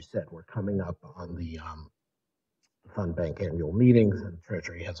broadly, as you said, we're coming up on the Fund Bank annual meetings, and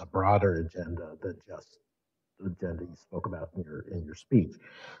Treasury has a broader agenda than just the agenda you spoke about in your speech.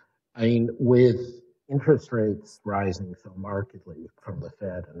 I mean, with interest rates rising so markedly from the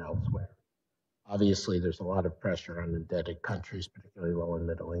Fed and elsewhere, obviously there's a lot of pressure on indebted countries, particularly low and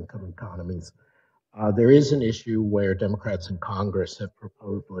middle income economies. There is an issue where Democrats in Congress have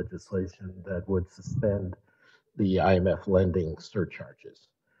proposed legislation that would suspend the IMF lending surcharges.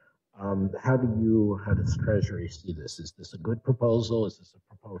 How does Treasury see this? Is this a good proposal? Is this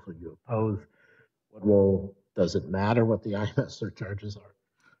a proposal you oppose? What role does it matter what the IMF surcharges are?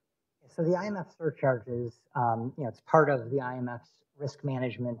 So the IMF surcharges, it's part of the IMF's risk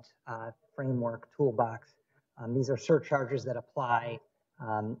management framework toolbox. These are surcharges that apply,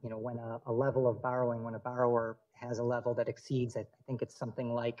 when a level of borrowing, when a borrower has a level that exceeds, I think it's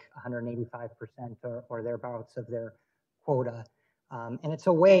something like 185% or thereabouts of their quota. And it's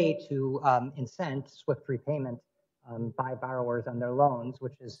a way to incent swift repayment by borrowers on their loans,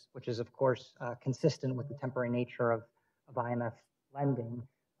 which is of course consistent with the temporary nature of IMF lending.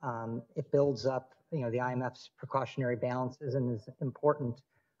 It builds up, the IMF's precautionary balances and is important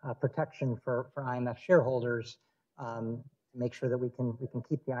protection for IMF shareholders to make sure that we can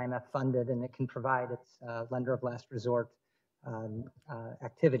keep the IMF funded and it can provide its lender of last resort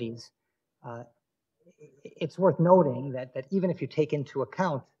activities. It's worth noting that even if you take into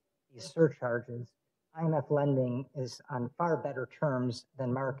account these surcharges, IMF lending is on far better terms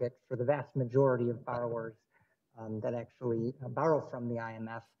than market for the vast majority of borrowers that actually borrow from the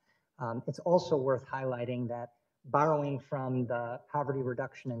IMF. It's also worth highlighting that borrowing from the Poverty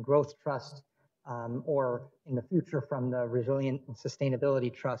Reduction and Growth Trust or in the future from the Resilient and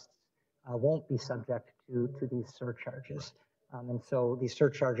Sustainability Trusts won't be subject to these surcharges. And so these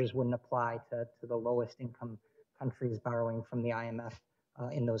surcharges wouldn't apply to the lowest income countries borrowing from the IMF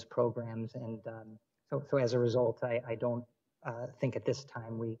in those programs. And So as a result, I don't think at this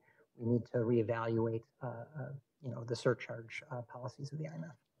time we need to reevaluate the surcharge policies of the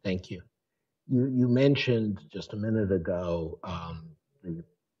IMF. Thank you. You mentioned just a minute ago the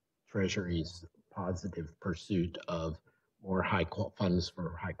Treasury's positive pursuit of more funds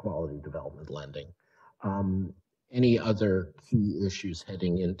for high quality development lending. Any other key issues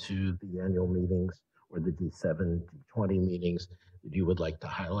heading into the annual meetings or the G7, G20 meetings that you would like to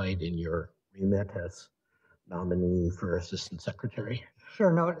highlight in your remit as nominee for Assistant Secretary?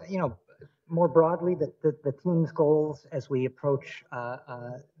 Sure. No, more broadly, the team's goals as we approach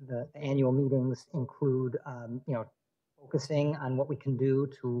the annual meetings include, focusing on what we can do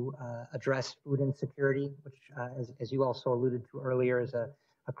to address food insecurity, which, as you also alluded to earlier, is a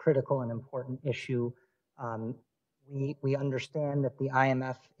critical and important issue. We understand that the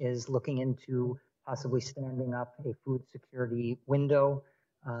IMF is looking into possibly standing up a food security window,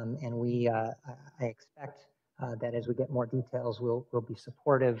 and I expect that as we get more details, we'll be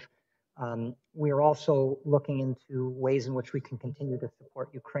supportive. We are also looking into ways in which we can continue to support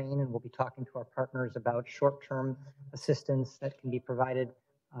Ukraine, and we'll be talking to our partners about short-term assistance that can be provided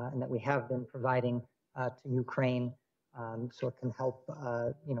and that we have been providing to Ukraine, so it can help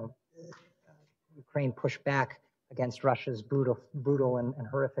Ukraine push back against Russia's brutal and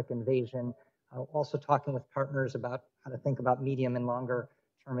horrific invasion. Also talking with partners about how to think about medium and longer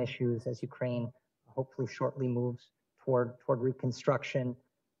term issues as Ukraine hopefully shortly moves toward reconstruction.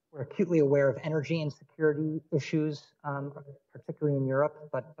 We're acutely aware of energy insecurity issues, particularly in Europe,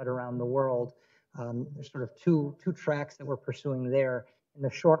 but around the world. There's sort of two tracks that we're pursuing there. In the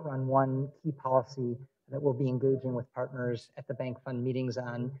short run, one key policy that we'll be engaging with partners at the bank fund meetings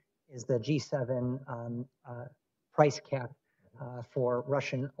on is the G7 price cap for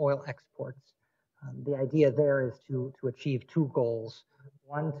Russian oil exports. The idea there is to achieve two goals.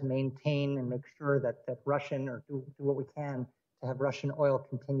 One, to maintain and make sure that Russian, or do what we can to have Russian oil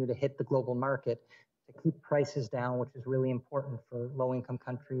continue to hit the global market, to keep prices down, which is really important for low-income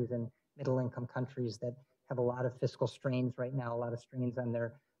countries and middle-income countries that have a lot of fiscal strains right now, a lot of strains on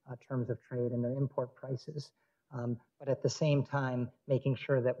their terms of trade and their import prices. But at the same time, making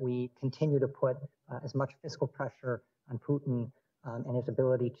sure that we continue to put as much fiscal pressure on Putin and his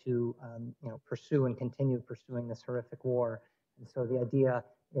ability to pursue and continue pursuing this horrific war. And so the idea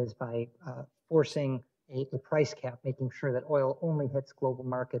is by forcing a price cap, making sure that oil only hits global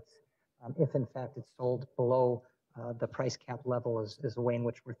markets if in fact it's sold below the price cap level is a way in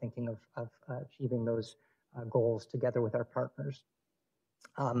which we're thinking of achieving those goals together with our partners.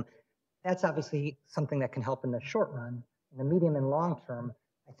 That's obviously something that can help in the short run. In the medium and long term,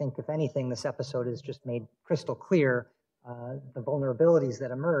 I think if anything, this episode has just made crystal clear the vulnerabilities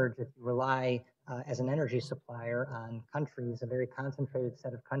that emerge if you rely as an energy supplier on countries, a very concentrated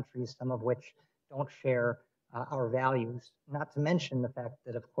set of countries, some of which don't share our values, not to mention the fact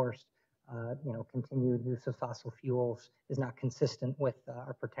that, of course, continued use of fossil fuels is not consistent with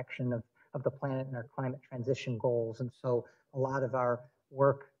our protection of the planet and our climate transition goals. And so a lot of our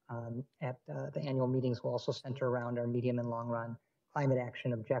work at the annual meetings will also center around our medium and long run climate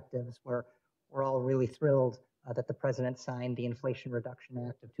action objectives, where we're all really thrilled that the president signed the Inflation Reduction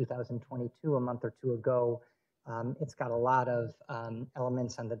Act of 2022 a month or two ago. It's got a lot of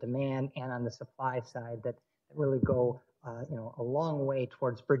elements on the demand and on the supply side that really go a long way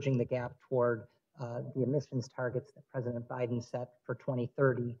towards bridging the gap toward the emissions targets that President Biden set for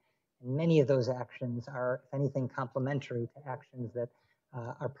 2030. And many of those actions are, if anything, complementary to actions that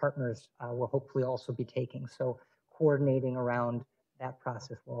our partners will hopefully also be taking. So coordinating around that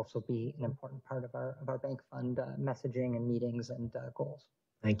process will also be an important part of our bank fund messaging and meetings and goals.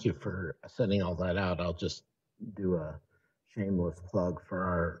 Thank you for setting all that out. I'll just do a shameless plug for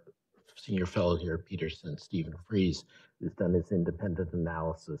our senior fellow here at Peterson, Stephen Freeze, who's done his independent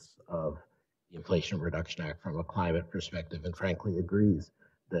analysis of the Inflation Reduction Act from a climate perspective, and frankly agrees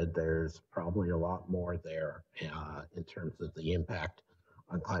that there's probably a lot more there in terms of the impact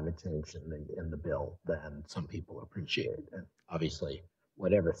on climate change in the bill than some people appreciate. And obviously,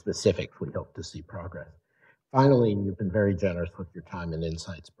 whatever specifics, we hope to see progress. Finally, you've been very generous with your time and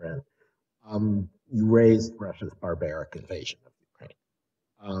insights, Brent. You raised Russia's barbaric invasion of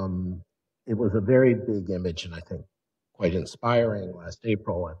Ukraine. It was a very big image, and I think quite inspiring last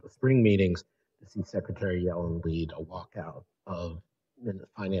April at the spring meetings to see Secretary Yellen lead a walkout of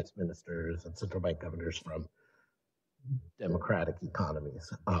finance ministers and central bank governors from democratic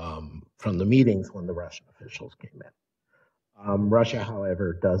economies from the meetings when the Russian officials came in. Russia,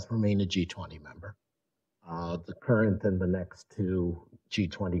 however, does remain a G20 member. The current and the next two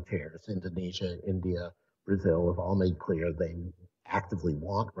G20 chairs, Indonesia, India, Brazil, have all made clear they actively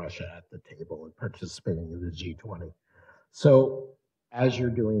want Russia at the table and participating in the G20. So as you're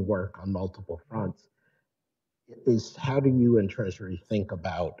doing work on multiple fronts, how do you and Treasury think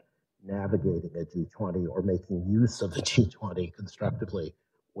about navigating a G20 or making use of the G20 constructively,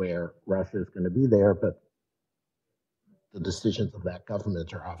 where Russia is going to be there, but the decisions of that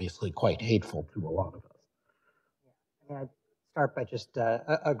government are obviously quite hateful to a lot of us? Yeah, I'd start by just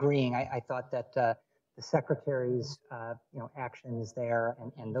agreeing. I thought that the secretary's actions there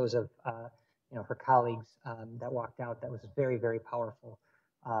and those of her colleagues that walked out, that was very, very powerful.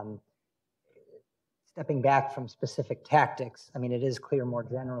 Stepping back from specific tactics, I mean, it is clear more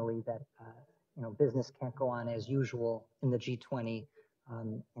generally that business can't go on as usual in the G20.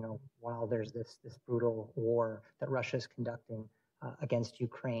 While there's this brutal war that Russia is conducting against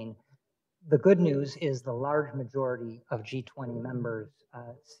Ukraine. The good news is the large majority of G20 members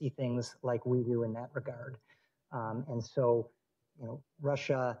see things like we do in that regard. And so,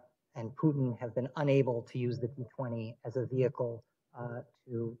 Russia and Putin have been unable to use the G20 as a vehicle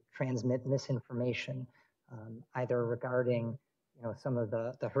to transmit misinformation, either regarding, some of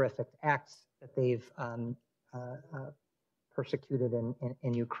the horrific acts that they've persecuted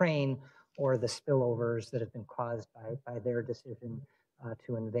in Ukraine, or the spillovers that have been caused by their decision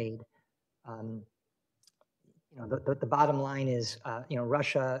to invade. The bottom line is,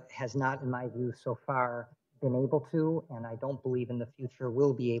 Russia has not, in my view, so far been able to, and I don't believe in the future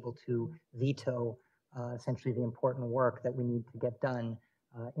will be able to, veto essentially the important work that we need to get done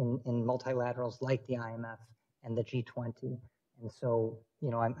in multilaterals like the IMF and the G20. And so,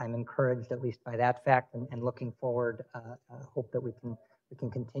 I'm encouraged at least by that fact, and looking forward, hope that we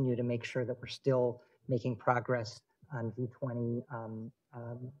can continue to make sure that we're still making progress on G20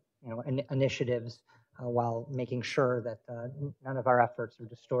 initiatives, while making sure that none of our efforts are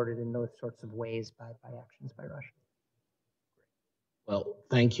distorted in those sorts of ways by actions by Russia. Well,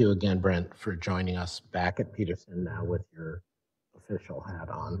 thank you again, Brent, for joining us back at Peterson now with your official hat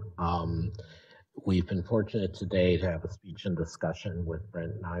on. We've been fortunate today to have a speech and discussion with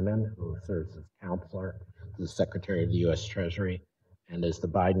Brent Neiman, who serves as counselor to the Secretary of the U.S. Treasury and is the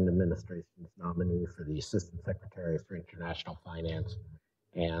Biden administration's nominee for the Assistant Secretary for International Finance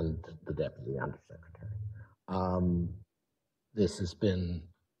and the Deputy Undersecretary. This has been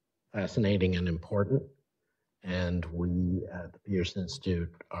fascinating and important, and we at the Peterson Institute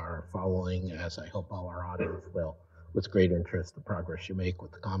are following, as I hope all our audience will, with great interest, the progress you make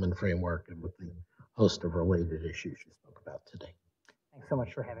with the common framework and with the host of related issues you spoke about today. Thanks so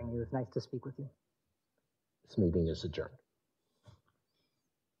much for having me. It was nice to speak with you. This meeting is adjourned.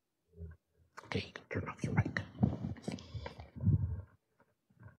 Okay, you can turn off your mic.